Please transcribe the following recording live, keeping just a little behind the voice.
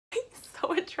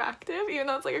interactive, even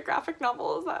though it's like a graphic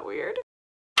novel. Is that weird?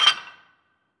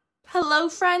 Hello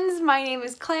friends, my name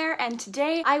is Claire and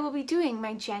today I will be doing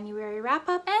my January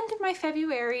wrap-up and my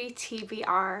February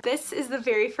TBR. This is the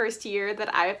very first year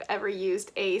that I've ever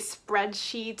used a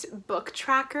spreadsheet book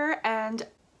tracker and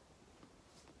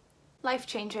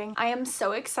life-changing. I am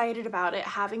so excited about it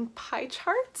having pie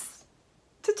charts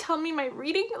to tell me my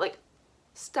reading, like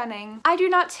stunning. I do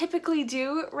not typically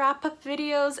do wrap-up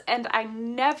videos and I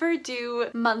never do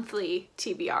monthly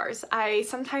TBRs. I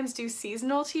sometimes do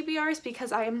seasonal TBRs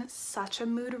because I am such a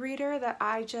mood reader that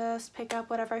I just pick up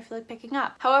whatever I feel like picking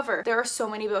up. However, there are so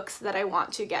many books that I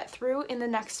want to get through in the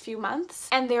next few months,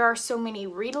 and there are so many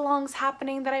read-alongs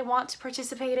happening that I want to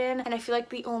participate in, and I feel like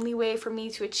the only way for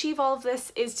me to achieve all of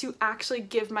this is to actually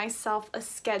give myself a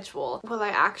schedule. Will I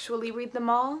actually read them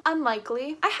all?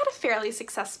 Unlikely. I had a fairly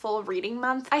successful reading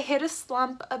month. I hit a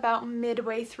slump about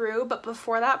midway through, but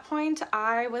before that point,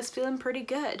 I was feeling pretty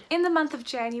good. In the month of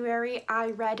January,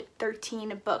 I read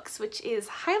 13 books, which is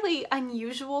highly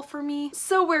unusual for me.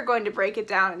 So we're going to break it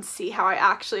down and see how I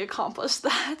actually accomplished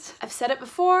that. I've said it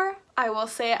before, I will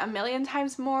say it a million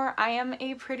times more, I am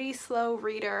a pretty slow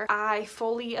reader. I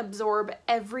fully absorb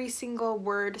every single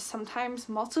word, sometimes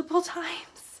multiple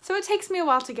times. So it takes me a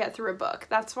while to get through a book.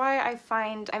 That's why I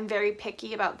find I'm very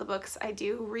picky about the books I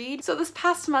do read. So this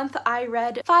past month I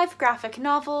read 5 graphic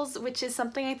novels, which is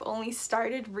something I've only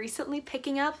started recently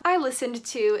picking up. I listened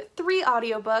to 3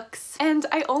 audiobooks, and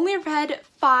I only read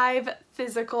 5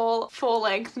 physical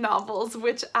full-length novels,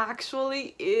 which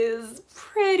actually is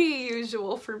pretty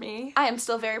usual for me. I am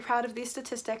still very proud of these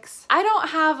statistics. I don't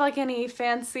have like any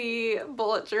fancy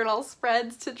bullet journal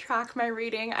spreads to track my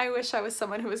reading. I wish I was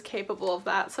someone who was capable of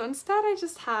that. So instead I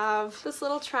just have this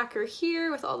little tracker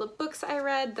here with all the books I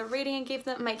read, the rating I gave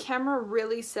them. My camera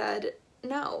really said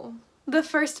no. The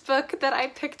first book that I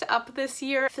picked up this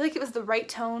year, I feel like it was the right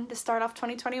tone to start off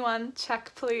 2021.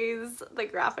 Check please. The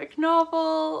graphic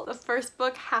novel, the first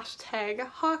book,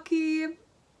 #hockey.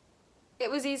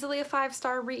 It was easily a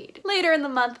 5-star read. Later in the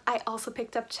month, I also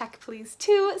picked up Check Please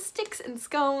 2, Sticks and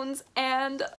Scones,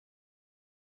 and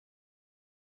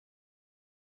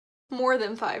more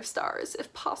than 5 stars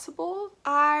if possible.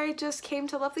 I just came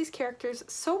to love these characters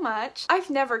so much. I've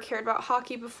never cared about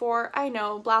hockey before. I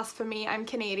know, blasphemy, I'm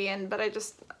Canadian, but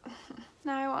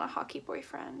now I want a hockey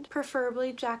boyfriend.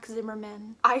 Preferably Jack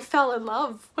Zimmerman. I fell in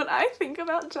love when I think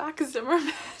about Jack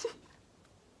Zimmerman.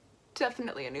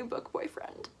 Definitely a new book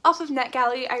boyfriend. Off of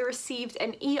NetGalley, I received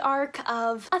an e-arc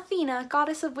of Athena,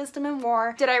 Goddess of Wisdom and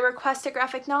War. Did I request a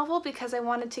graphic novel because I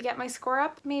wanted to get my score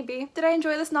up? Maybe. Did I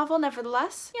enjoy this novel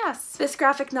nevertheless? Yes. This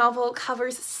graphic novel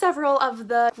covers several of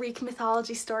the Greek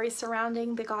mythology stories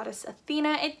surrounding the goddess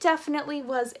Athena. It definitely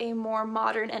was a more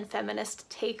modern and feminist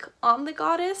take on the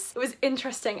goddess. It was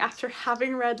interesting after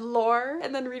having read lore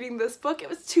and then reading this book. It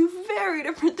was 2 very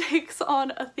different takes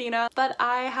on Athena, but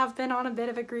I have been on a bit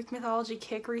of a Greek mythology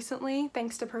kick recently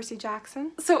thanks to Percy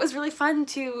Jackson. So it was really fun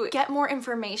to get more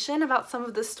information about some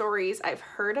of the stories I've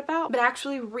heard about, but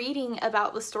actually reading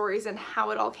about the stories and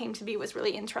how it all came to be was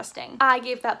really interesting. I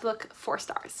gave that book 4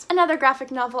 stars. Another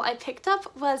graphic novel I picked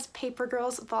up was Paper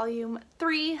Girls Volume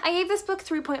 3. I gave this book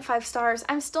 3.5 stars.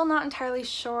 I'm still not entirely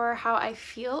sure how I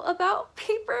feel about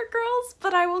Paper Girls,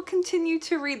 but I will continue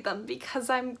to read them because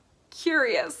I'm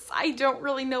curious. I don't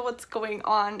really know what's going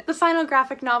on. The final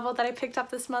graphic novel that I picked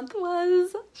up this month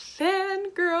was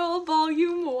Fangirl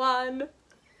Volume 1.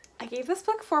 I gave this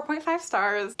book 4.5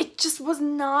 stars. It just was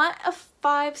not a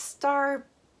 5-star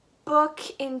book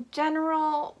in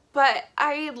general, but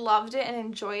I loved it and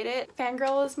enjoyed it.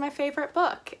 Fangirl is my favorite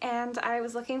book, and I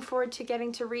was looking forward to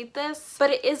getting to read this, but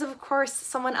it is of course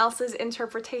someone else's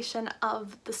interpretation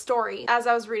of the story. As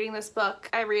I was reading this book,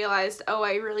 I realized, oh,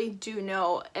 I really do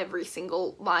know every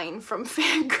single line from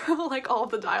Fangirl, like all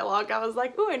the dialogue. I was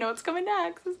like, oh, I know what's coming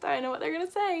next. I know what they're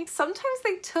gonna say. Sometimes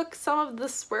they took some of the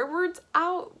swear words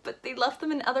out, but they left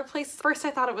them in other places. First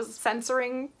I thought it was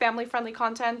censoring family-friendly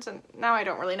content, and now I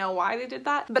don't really know why they did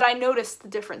that, but I noticed the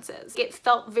difference. It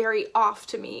felt very off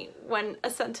to me when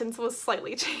a sentence was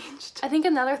slightly changed. I think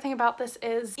another thing about this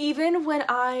is even when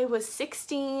I was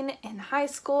 16 in high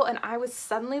school and I was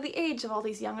suddenly the age of all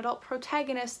these young adult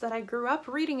protagonists that I grew up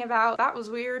reading about, that was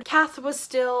weird. Kath was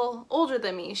still older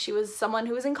than me. She was someone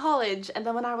who was in college, and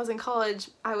then when I was in college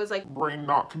I was like, brain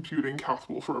not computing, Kath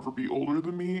will forever be older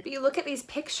than me. But you look at these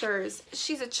pictures,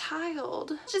 she's a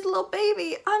child. She's a little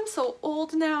baby. I'm so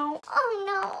old now. Oh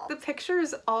no. The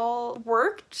pictures all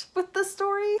worked with the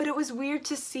story, but it was weird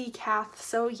to see Kath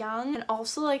so young, and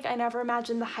also like I never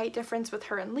imagined the height difference with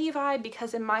her and Levi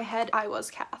because in my head I was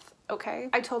Kath. Okay,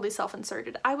 I totally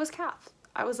self-inserted. I was Kath.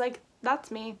 I was like,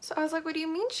 that's me. So I was like, what do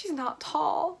you mean she's not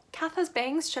tall? Kath has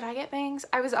bangs, should I get bangs?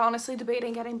 I was honestly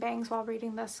debating getting bangs while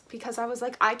reading this because I was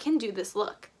like, I can do this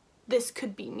look. This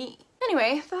could be me.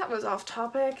 Anyway, that was off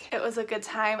topic. It was a good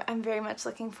time. I'm very much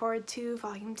looking forward to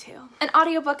volume 2. An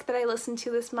audiobook that I listened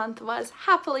to this month was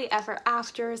Happily Ever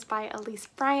Afters by Elise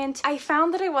Bryant. I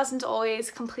found that I wasn't always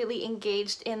completely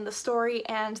engaged in the story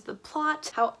and the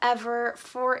plot. However,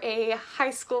 for a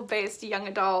high school-based young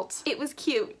adult, it was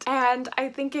cute. And I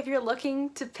think if you're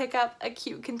looking to pick up a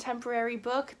cute contemporary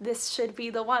book, this should be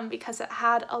the one because it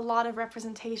had a lot of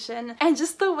representation. And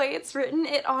just the way it's written,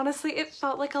 it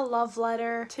felt like a love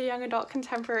letter to young adult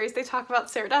contemporaries. They talk about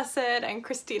Sarah Dessen and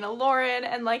Christina Lauren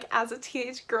and like as a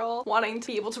teenage girl wanting to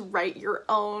be able to write your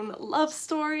own love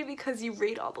story because you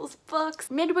read all those books.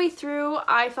 Midway through,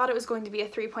 I thought it was going to be a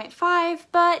 3.5,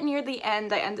 but near the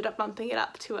end I ended up bumping it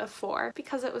up to a 4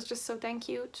 because it was just so dang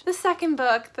cute. The second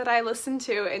book that I listened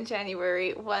to in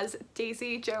January was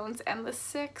Daisy Jones and the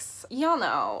Six. Y'all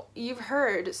know, you've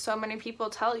heard so many people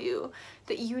tell you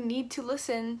that you need to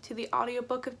listen to the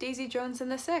audiobook of Daisy Jones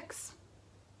and the Six.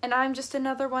 And I'm just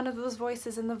another one of those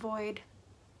voices in the void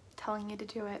telling you to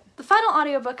do it. The final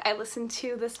audiobook I listened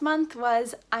to this month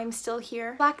was I'm Still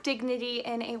Here, Black Dignity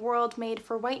in a World Made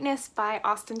for Whiteness by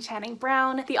Austen Channing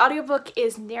Brown. The audiobook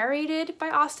is narrated by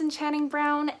Austen Channing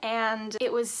Brown and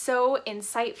it was so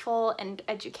insightful and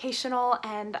educational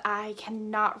and I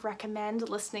cannot recommend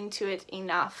listening to it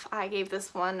enough. I gave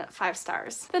this one 5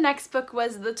 stars. The next book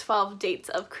was The 12 Dates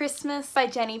of Christmas by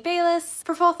Jenny Bayliss.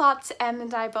 For full thoughts, Em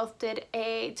and I both did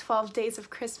a 12 Days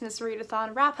of Christmas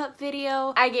readathon wrap-up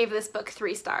video. I gave this book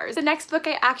 3 stars. The next book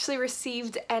I actually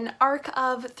received an ARC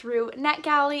of through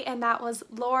NetGalley and that was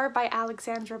Lore by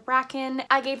Alexandra Bracken.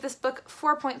 I gave this book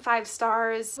 4.5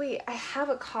 stars. Wait, I have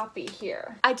a copy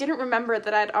here. I didn't remember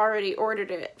that I'd already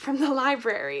ordered it from the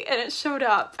library and it showed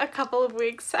up a couple of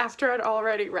weeks after I'd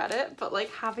already read it, but like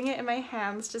having it in my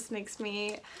hands just makes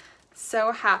me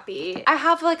so happy. I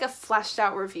have like a fleshed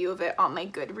out review of it on my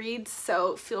Goodreads,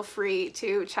 so feel free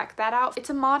to check that out. It's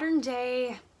a modern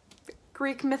day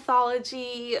Greek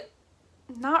mythology,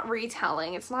 not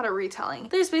retelling, it's not a retelling.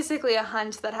 There's basically a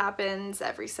hunt that happens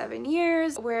every 7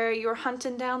 years where you're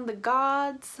hunting down the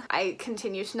gods. I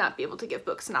continue to not be able to give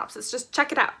book synopsis, just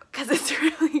check it out because it's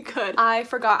really good. I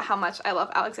forgot how much I love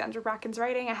Alexandra Bracken's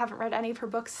writing. I haven't read any of her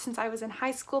books since I was in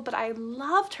high school, but I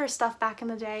loved her stuff back in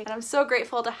the day and I'm so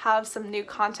grateful to have some new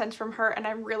content from her and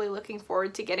I'm really looking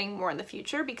forward to getting more in the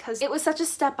future because it was such a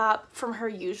step up from her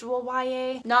usual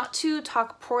YA. Not to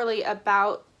talk poorly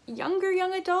about younger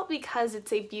young adult because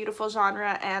it's a beautiful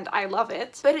genre and I love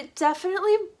it, but it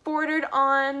definitely bordered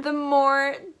on the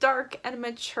more dark and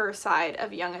mature side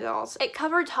of young adult. It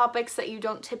covered topics that you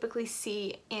don't typically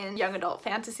see in young adult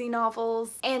fantasy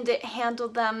novels and it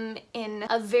handled them in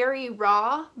a very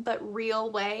raw but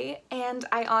real way, and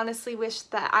I honestly wish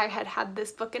that I had had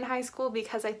this book in high school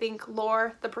because I think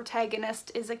Lore, the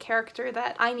protagonist, is a character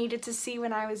that I needed to see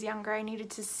when I was younger. I needed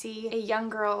to see a young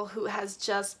girl who has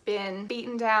just been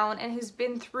beaten down and who's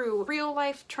been through real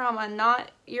life trauma,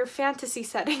 not your fantasy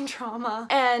setting trauma,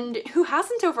 and who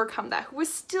hasn't overcome that, who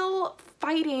is still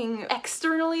fighting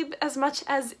externally as much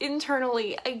as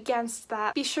internally against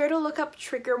that. Be sure to look up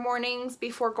trigger warnings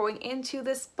before going into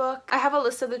this book. I have a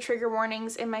list of the trigger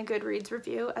warnings in my Goodreads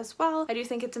review as well. I do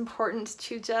think it's important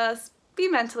to just be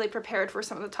mentally prepared for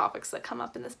some of the topics that come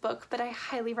up in this book, but I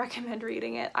highly recommend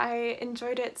reading it. I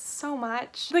enjoyed it so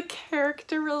much. The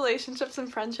character relationships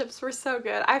and friendships were so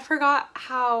good. I forgot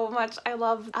how much I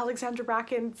love Alexandra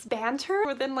Bracken's banter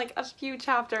within like a few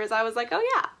chapters. I was like,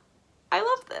 oh yeah, I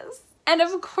love this. And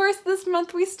of course this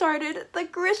month we started the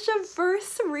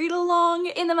GRISHAVERSE read-along.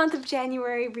 In the month of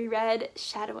January we read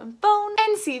Shadow and Bone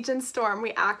and Siege and Storm.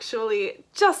 We actually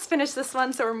just finished this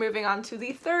one, so we're moving on to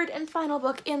the third and final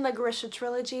book in the Grisha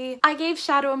trilogy. I gave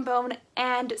Shadow and Bone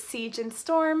and Siege and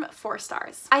Storm 4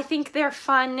 stars. I think they're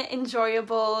fun,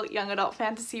 enjoyable young adult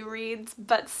fantasy reads,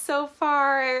 but so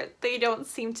far they don't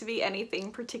seem to be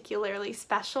anything particularly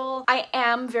special. I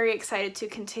am very excited to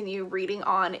continue reading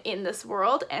on in this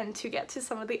world and to get to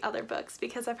some of the other books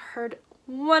because I've heard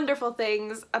wonderful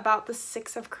things about the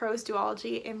Six of Crows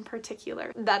duology in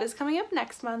particular. That is coming up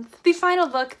next month. The final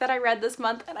book that I read this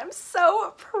month, and I'm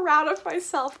so proud of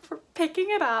myself for picking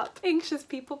it up, Anxious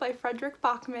People by Frederick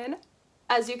Bachman.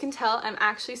 As you can tell, I'm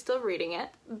actually still reading it,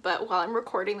 but while I'm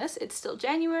recording this, it's still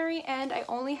January and I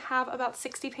only have about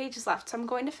 60 pages left, so I'm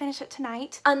going to finish it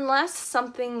tonight. Unless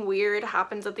something weird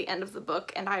happens at the end of the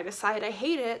book and I decide I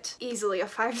hate it, easily a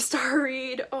 5-star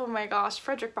read. Oh my gosh,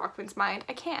 Frederick Bachman's Mind.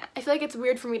 I can't. I feel like it's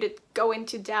weird for me to go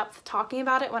into depth talking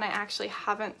about it when I actually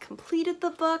haven't completed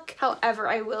the book. However,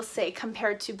 I will say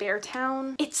compared to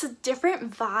Beartown, it's a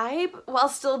different vibe while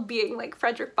still being like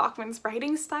Frederick Bachman's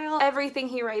writing style. Everything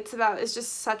he writes about is just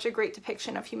such a great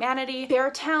depiction of humanity.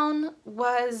 Beartown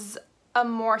was a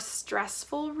more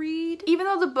stressful read. Even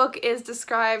though the book is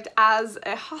described as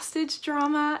a hostage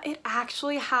drama, it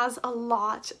actually has a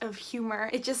lot of humor.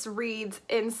 It just reads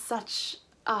in such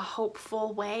a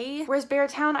hopeful way. Whereas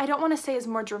Beartown, I don't want to say is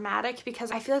more dramatic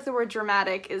because I feel like the word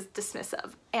dramatic is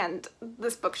dismissive and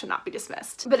this book should not be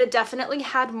dismissed. But it definitely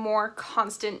had more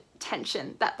constant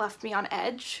tension that left me on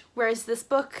edge. Whereas this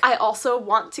book, I also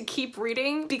want to keep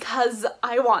reading because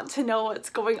I want to know what's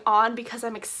going on because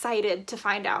I'm excited to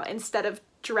find out instead of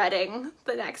dreading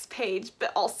the next page,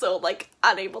 but also like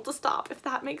unable to stop, if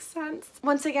that makes sense.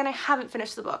 Once again, I haven't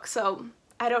finished the book, so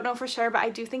I don't know for sure, but I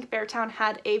do think Beartown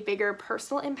had a bigger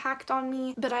personal impact on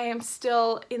me, but I am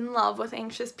still in love with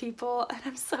Anxious People and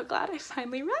I'm so glad I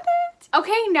finally read it.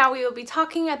 Okay, now we will be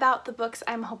talking about the books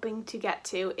I'm hoping to get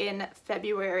to in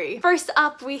February. First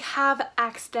up, we have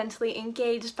Accidentally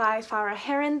Engaged by Farah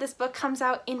Heron. This book comes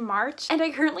out in March and I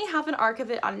currently have an arc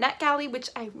of it on NetGalley, which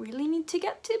I really need to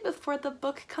get to before the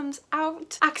book comes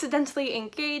out. Accidentally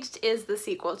Engaged is the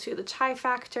sequel to The Chai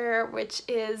Factor, which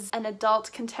is an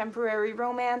adult contemporary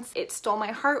romance. It stole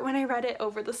my heart when I read it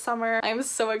over the summer. I'm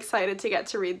so excited to get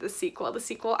to read the sequel. The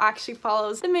sequel actually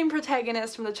follows the main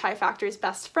protagonist from The Chai Factor's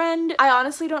best friend. I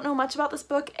honestly don't know much about this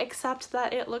book except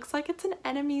that it looks like it's an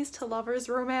enemies to lovers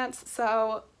romance,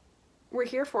 so we're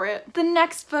here for it. The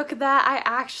next book that I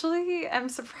actually am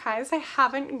surprised I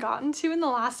haven't gotten to in the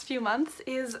last few months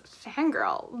is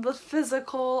Fangirl, the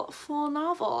physical full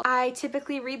novel. I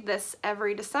typically read this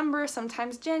every December,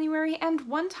 sometimes January, and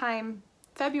one time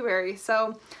February,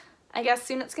 so I guess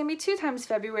soon it's gonna be 2 times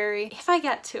February if I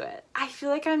get to it. I feel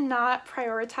like I'm not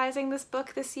prioritizing this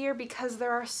book this year because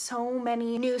there are so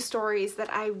many new stories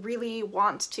that I really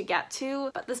want to get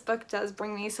to, but this book does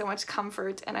bring me so much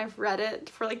comfort and I've read it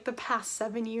for like the past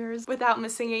 7 years without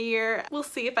missing a year. We'll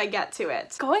see if I get to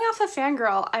it. Going off of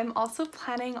Fangirl, I'm also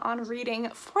planning on reading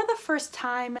for the first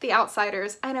time The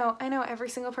Outsiders. I know every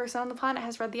single person on the planet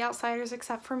has read The Outsiders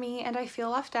except for me and I feel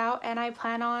left out and I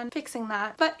plan on fixing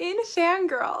that. But in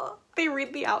Fangirl, they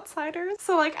read The Outsiders.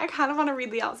 So like I kind of want to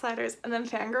read The Outsiders and then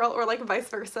Fangirl, or like vice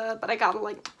versa, but I gotta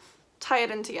like tie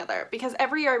it in together because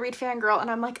every year I read Fangirl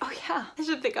and I'm like, oh yeah, I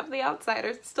should pick up The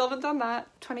Outsiders. Still haven't done that.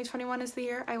 2021 is the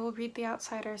year I will read The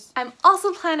Outsiders. I'm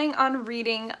also planning on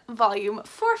reading volume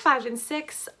 4, 5, and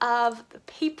 6 of The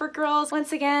Paper Girls.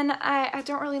 Once again, I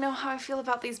don't really know how I feel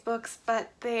about these books,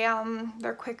 but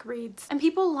they're quick reads and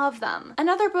people love them.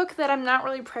 Another book that I'm not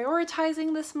really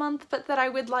prioritizing this month, but that I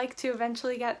would like to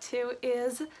eventually get to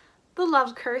is The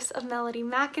Love Curse of Melody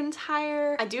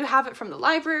McIntyre. I do have it from the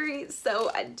library,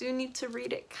 so I do need to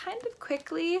read it kind of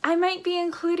quickly. I might be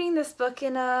including this book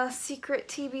in a secret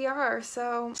TBR,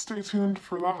 so stay tuned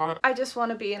for that. I just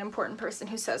want to be an important person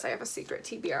who says I have a secret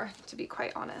TBR, to be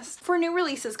quite honest. For new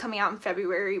releases coming out in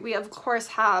February, we of course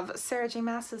have Sarah J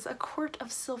Maas's A Court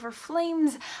of Silver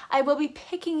Flames. I will be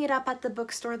picking it up at the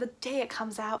bookstore the day it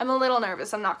comes out. I'm a little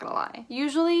nervous, I'm not gonna lie.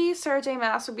 Usually Sarah J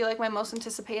Maas would be like my most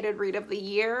anticipated read of the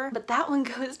year, but that one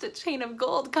goes to Chain of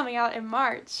Gold coming out in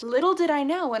March. Little did I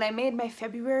know when I made my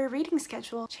February reading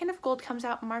schedule, Chain of Gold comes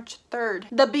out March 3rd.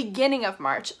 The beginning of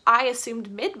March. I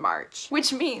assumed mid-March,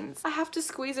 which means I have to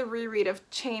squeeze a reread of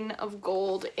Chain of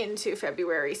Gold into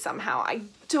February somehow. I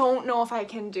don't know if I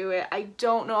can do it. I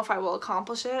don't know if I will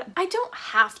accomplish it. I don't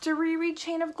have to reread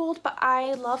Chain of Gold, but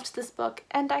I loved this book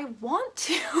and I want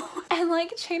to. And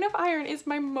like Chain of Iron is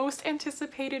my most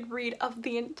anticipated read of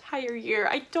the entire year.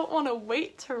 I don't want to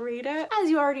wait to read it. As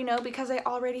you already know, because I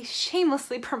already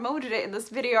shamelessly promoted it in this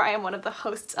video, I am one of the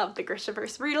hosts of the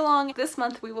GRISHAVERSE read-along. This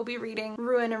month we will be reading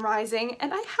Ruin and Rising,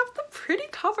 and I have the pretty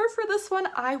cover for this one.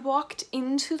 I walked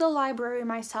into the library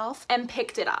myself and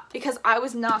picked it up because I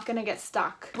was not gonna get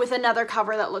stuck with another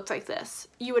cover that looked like this.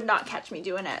 You would not catch me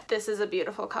doing it. This is a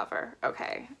beautiful cover.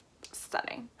 Okay,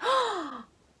 stunning.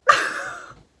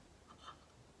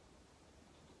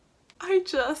 I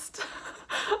just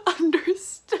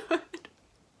understood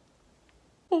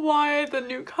why the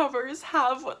new covers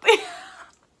have what they have.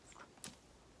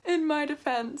 In In my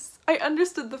defense, I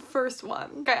understood the first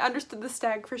one. I understood the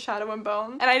Stag for Shadow and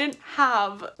Bone, and I didn't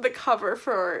have the cover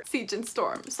for Siege and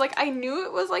Storm. So like I knew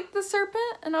it was like the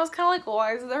serpent, and I was kind of like,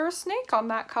 why is there a snake on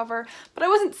that cover? But I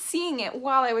wasn't seeing it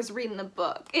while I was reading the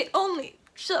book. It only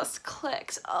just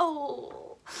clicked.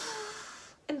 Oh,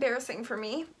 embarrassing for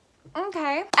me.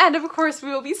 Okay. And of course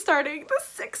we will be starting the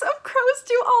Six of Crows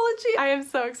duology. I am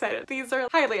so excited. These are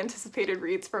highly anticipated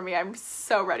reads for me. I'm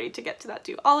so ready to get to that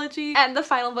duology. And the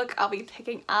final book I'll be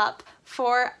picking up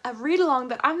for a read-along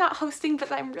that I'm not hosting,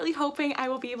 but I'm really hoping I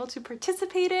will be able to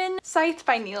participate in. Scythe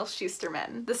by Neil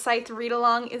Shusterman. The Scythe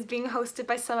read-along is being hosted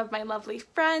by some of my lovely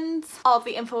friends. All of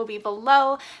the info will be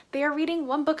below. They are reading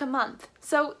one book a month.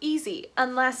 So easy,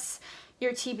 unless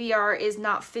your TBR is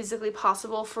not physically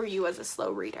possible for you as a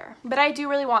slow reader. But I do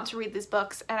really want to read these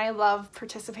books, and I love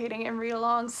participating in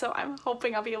read-alongs, so I'm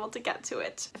hoping I'll be able to get to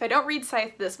it. If I don't read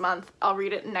Scythe this month, I'll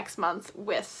read it next month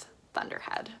with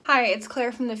Thunderhead. Hi, it's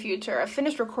Claire from the future. I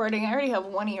finished recording. I already have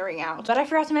one earring out, but I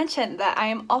forgot to mention that I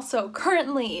am also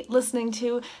currently listening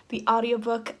to the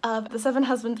audiobook of The Seven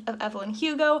Husbands of Evelyn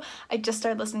Hugo. I just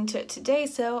started listening to it today,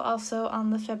 so also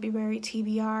on the February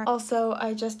TBR. Also,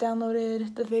 I just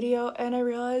downloaded the video and I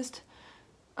realized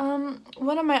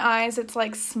one of my eyes, it's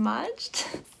like smudged.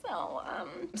 So,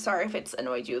 sorry if it's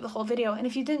annoyed you the whole video. And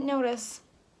if you didn't notice,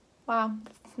 wow,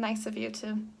 it's nice of you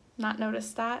to not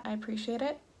notice that. I appreciate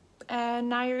it. And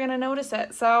now you're gonna notice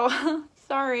it, so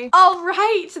sorry. All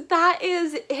right, that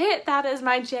is it. That is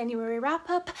my January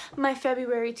wrap-up, my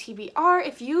February TBR.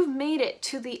 If you've made it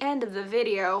to the end of the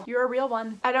video, you're a real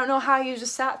one. I don't know how you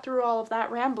just sat through all of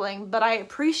that rambling, but I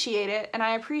appreciate it, and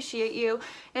I appreciate you,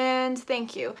 and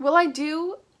thank you. Will I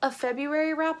do a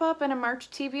February wrap-up and a March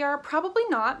TBR? Probably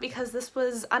not, because this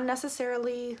was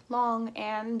unnecessarily long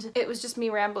and it was just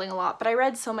me rambling a lot, but I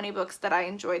read so many books that I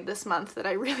enjoyed this month that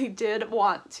I really did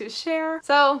want to share.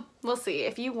 So we'll see.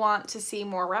 If you want to see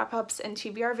more wrap-ups and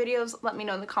TBR videos, let me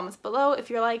know in the comments below.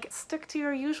 If you're like, stick to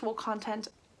your usual content,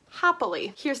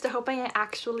 happily. Here's to hoping I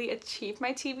actually achieve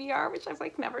my TBR, which I've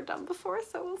like never done before,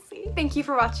 so we'll see. Thank you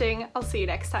for watching. I'll see you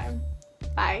next time.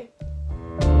 Bye.